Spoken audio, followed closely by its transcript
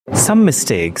Some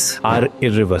mistakes are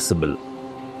irreversible,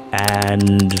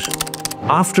 and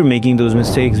after making those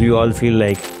mistakes, we all feel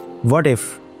like, what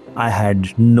if I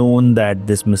had known that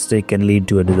this mistake can lead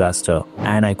to a disaster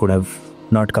and I could have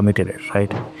not committed it,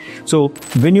 right? So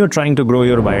when you're trying to grow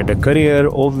your biotech career,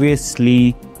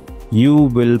 obviously you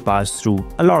will pass through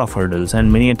a lot of hurdles,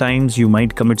 and many times you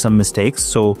might commit some mistakes.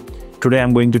 So today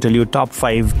I'm going to tell you top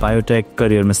 5 biotech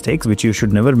career mistakes which you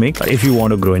should never make if you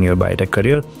want to grow in your biotech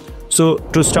career. So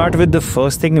to start with, the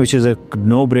first thing, which is a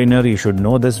no-brainer, you should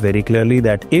know this very clearly,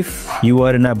 that if you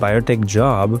are in a biotech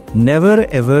job, never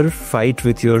ever fight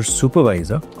with your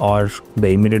supervisor or the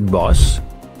immediate boss.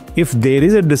 If there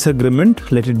is a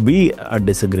disagreement, let it be a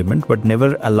disagreement, but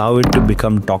never allow it to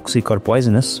become toxic or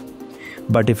poisonous.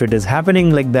 But if it is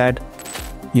happening like that,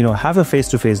 have a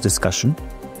face-to-face discussion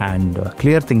and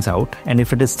clear things out. And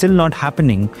if it is still not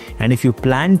happening, and if you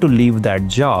plan to leave that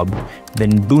job, then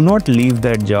do not leave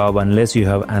that job unless you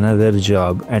have another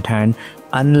job at hand,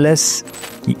 unless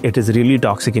it is really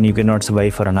toxic and you cannot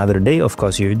survive for another day. Of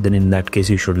course, then in that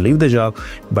case, you should leave the job.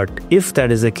 But if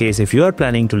that is the case, if you are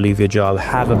planning to leave your job,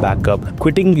 have a backup.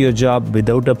 Quitting your job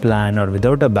without a plan or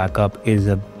without a backup is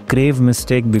a grave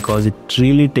mistake, because it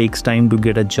really takes time to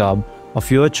get a job of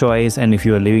your choice. And if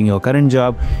you are leaving your current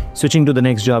job, switching to the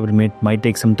next job, it might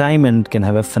take some time and can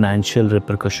have a financial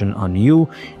repercussion on you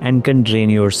and can drain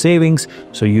your savings.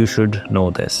 So you should know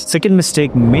this. Second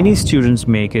mistake many students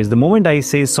make is, the moment I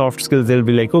say soft skills, they'll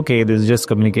be like, okay, this is just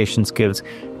communication skills.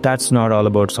 That's not all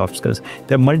about soft skills.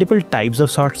 There are multiple types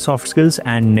of soft skills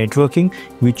and networking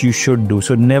which you should do.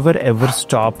 So never ever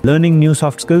stop learning new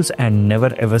soft skills and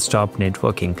never ever stop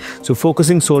networking. So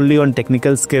focusing solely on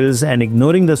technical skills and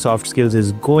ignoring the soft skills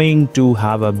is going to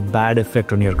have a bad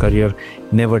effect on your career.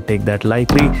 Never take that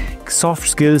lightly. Soft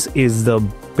skills is the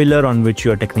pillar on which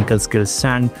your technical skills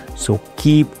stand. So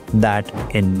keep that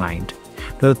in mind.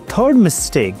 The third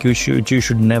mistake you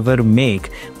should never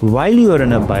make while you are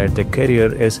in a biotech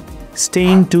career is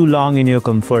staying too long in your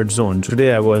comfort zone.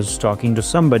 Today I was talking to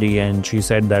somebody and she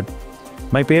said that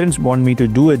my parents want me to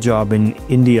do a job in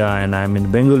India and I'm in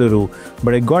Bengaluru,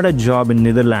 but I got a job in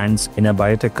Netherlands in a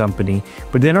biotech company,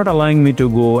 but they're not allowing me to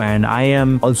go, and I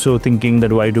am also thinking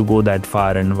that why to go that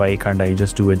far and why can't I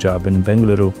just do a job in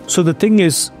Bengaluru? So the thing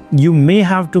is, you may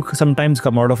have to sometimes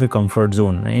come out of your comfort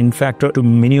zone. In fact, to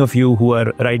many of you who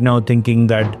are right now thinking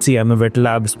that, see, I'm a wet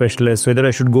lab specialist, whether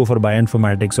I should go for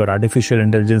bioinformatics or artificial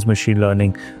intelligence, machine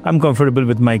learning, I'm comfortable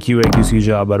with my QA/QC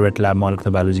job or wet lab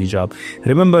molecular biology job.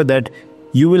 Remember that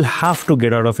you will have to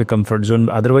get out of your comfort zone,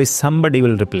 otherwise somebody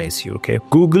will replace you, okay?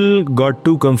 Google got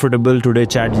too comfortable. Today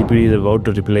ChatGPT is about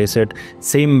to replace it.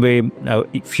 Same way, a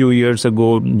few years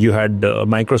ago, you had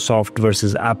Microsoft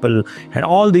versus Apple, and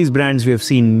all these brands we have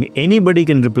seen. Anybody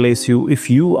can replace you if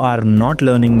you are not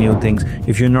learning new things,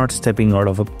 if you're not stepping out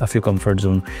of your comfort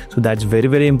zone. So that's very,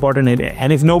 very important.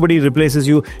 And if nobody replaces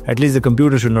you, at least the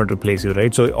computer should not replace you,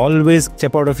 right? So always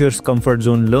step out of your comfort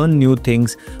zone, learn new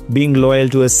things. Being loyal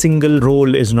to a single role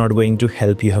is not going to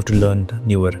help. You have to learn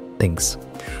newer things.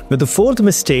 Now, the fourth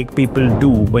mistake people do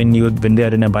when they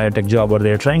are in a biotech job or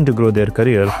they are trying to grow their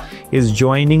career is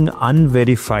joining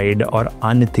unverified or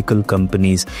unethical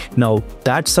companies. Now,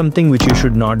 that's something which you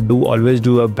should not do. Always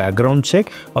do a background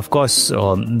check. Of course,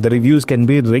 the reviews can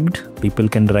be rigged. People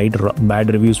can write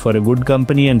bad reviews for a good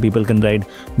company and people can write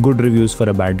good reviews for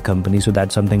a bad company. So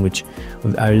that's something which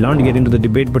I will not get into the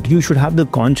debate, but you should have the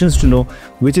conscience to know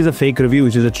which is a fake review,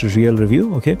 which is a real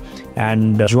review, okay?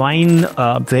 And join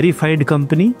a verified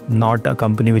company, not a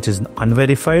company which is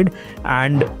unverified,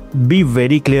 and be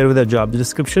very clear with the job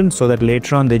description so that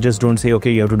later on they just don't say,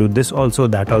 okay, you have to do this also,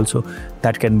 that also.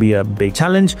 That can be a big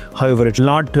challenge. However, it's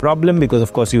not a problem because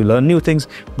of course you learn new things,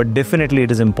 but definitely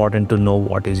it is important to know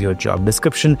what is your job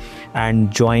description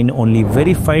and join only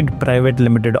verified private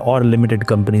limited or limited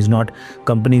companies, not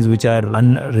companies which are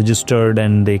unregistered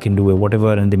and they can do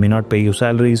whatever and they may not pay you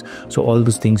salaries. So all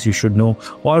those things you should know.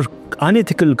 Or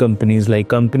unethical companies, like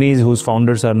companies whose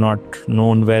founders are not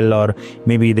known well, or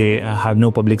maybe they have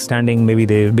no public standing, maybe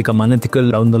they become unethical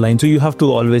down the line. So you have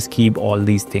to always keep all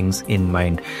these things in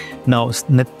mind. Now,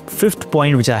 the fifth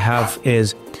point which I have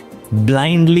is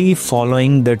blindly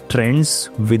following the trends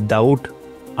without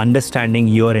understanding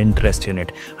your interest in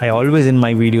it. I always in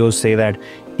my videos say that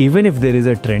even if there is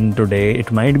a trend today,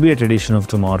 it might be a tradition of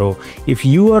tomorrow. If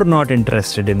you are not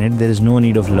interested in it, there is no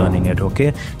need of learning it,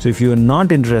 okay? So if you are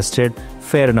not interested,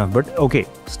 fair enough. But okay,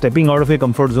 stepping out of your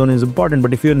comfort zone is important.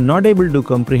 But if you're not able to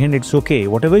comprehend, it's okay.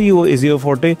 Whatever is your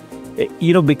forte,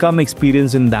 become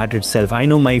experienced in that itself. I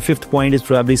know my fifth point is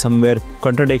probably somewhere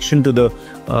contradiction to the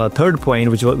third point,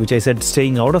 which I said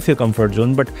staying out of your comfort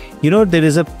zone. But there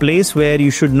is a place where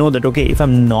you should know that, okay, if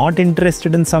I'm not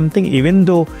interested in something, even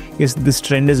though this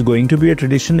trend is going to be a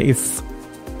tradition, if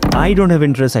I don't have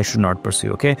interest, I should not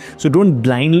pursue. Okay, so don't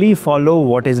blindly follow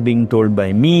what is being told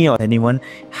by me or anyone.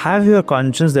 Have your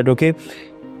conscience that, okay,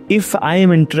 if I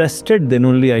am interested, then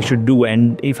only I should do,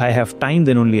 and if I have time,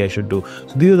 then only I should do.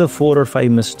 So these are the 4 or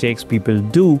 5 mistakes people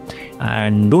do,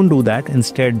 and don't do that.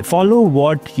 Instead, follow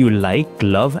what you like,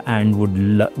 love, and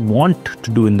would want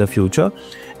to do in the future.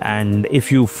 And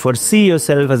if you foresee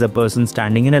yourself as a person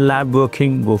standing in a lab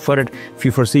working, go for it. If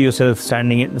you foresee yourself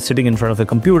sitting in front of a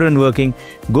computer and working,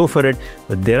 go for it.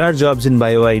 But there are jobs in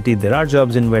bio IT, there are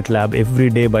jobs in wet lab. Every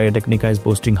day Biotechnica is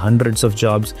posting hundreds of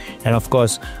jobs, and of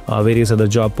course various other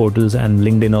job portals and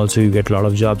LinkedIn also, you get a lot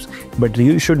of jobs. But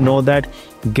you should know that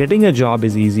getting a job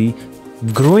is easy,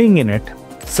 growing in it,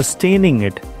 sustaining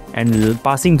it, and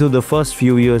passing through the first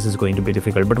few years is going to be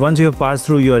difficult. But once you have passed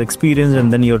through your experience,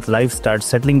 and then your life starts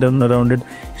settling down around it,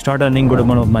 start earning good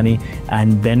amount of money,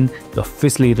 and then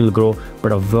obviously it will grow.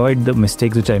 But avoid the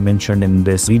mistakes which I mentioned in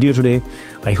this video today.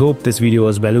 I hope this video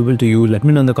was valuable to you. Let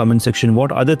me know in the comment section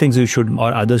what other things you should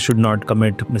or others should not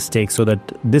commit mistakes, so that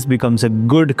this becomes a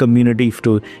good community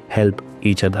to help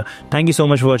each other. Thank you so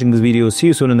much for watching this video. See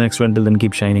you soon in the next one. Till then,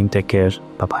 keep shining. Take care.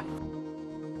 Bye bye.